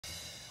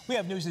We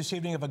have news this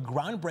evening of a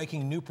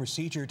groundbreaking new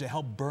procedure to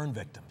help burn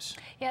victims.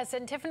 Yes,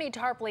 and Tiffany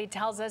Tarpley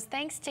tells us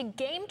thanks to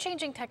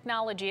game-changing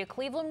technology, a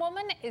Cleveland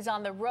woman is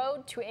on the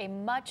road to a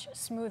much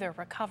smoother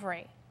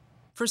recovery.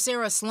 For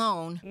Sarah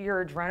Sloan,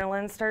 your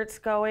adrenaline starts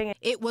going.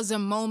 It was a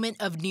moment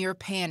of near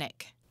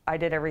panic. I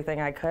did everything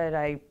I could.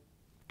 I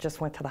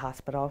just went to the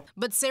hospital.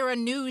 But Sarah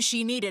knew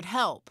she needed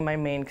help. My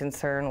main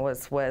concern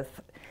was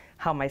with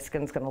how my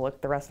skin's going to look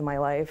the rest of my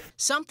life.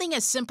 Something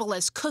as simple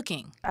as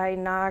cooking. I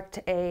knocked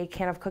a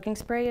can of cooking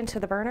spray into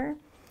the burner,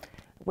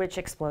 which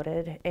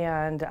exploded,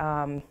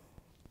 and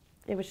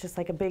it was just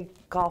like a big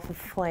gulf of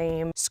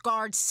flame.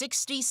 Scarred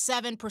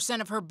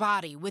 67% of her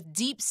body with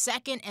deep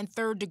second and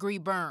third degree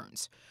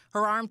burns.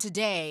 Her arm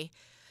today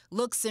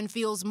looks and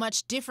feels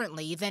much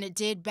differently than it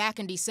did back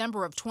in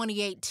December of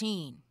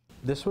 2018.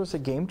 This was a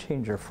game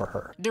changer for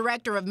her.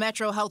 Director of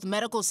Metro Health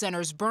Medical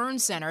Center's Burn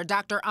Center,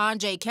 Dr.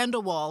 Anjay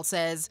Kendallwal,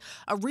 says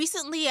a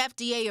recently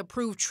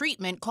FDA-approved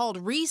treatment called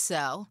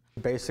RECELL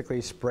Basically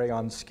spray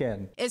on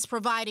skin. is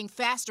providing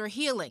faster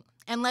healing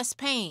and less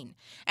pain,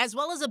 as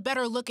well as a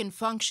better look and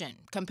function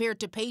compared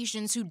to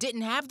patients who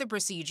didn't have the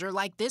procedure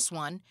like this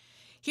one.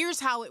 Here's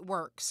how it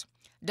works.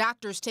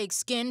 Doctors take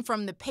skin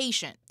from the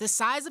patient, the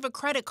size of a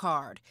credit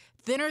card,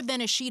 thinner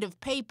than a sheet of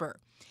paper.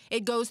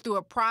 It goes through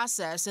a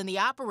process in the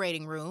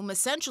operating room,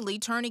 essentially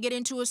turning it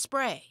into a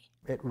spray.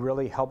 It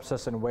really helps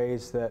us in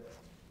ways that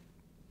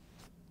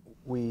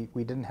we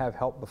didn't have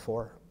help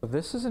before.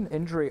 This is an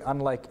injury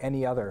unlike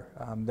any other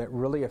that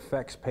really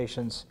affects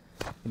patients,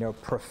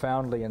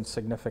 profoundly and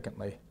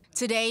significantly.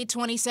 Today,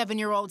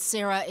 27-year-old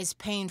Sarah is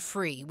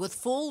pain-free with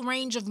full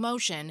range of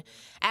motion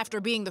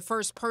after being the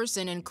first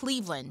person in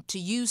Cleveland to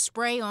use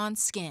spray on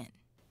skin.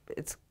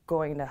 It's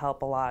going to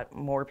help a lot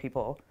more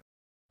people.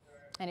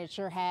 And it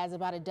sure has.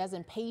 About a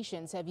dozen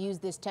patients have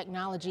used this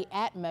technology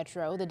at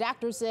Metro. The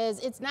doctor says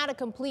it's not a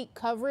complete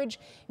coverage,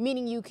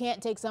 meaning you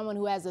can't take someone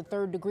who has a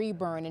third-degree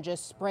burn and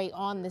just spray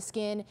on the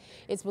skin.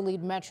 It's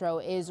believed Metro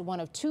is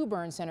one of 2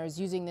 burn centers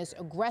using this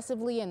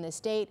aggressively in the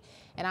state,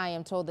 and I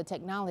am told the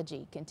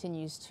technology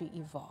continues to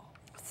evolve.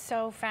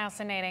 So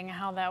fascinating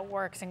how that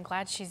works, and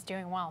glad she's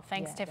doing well.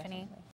 Thanks, Tiffany. Definitely.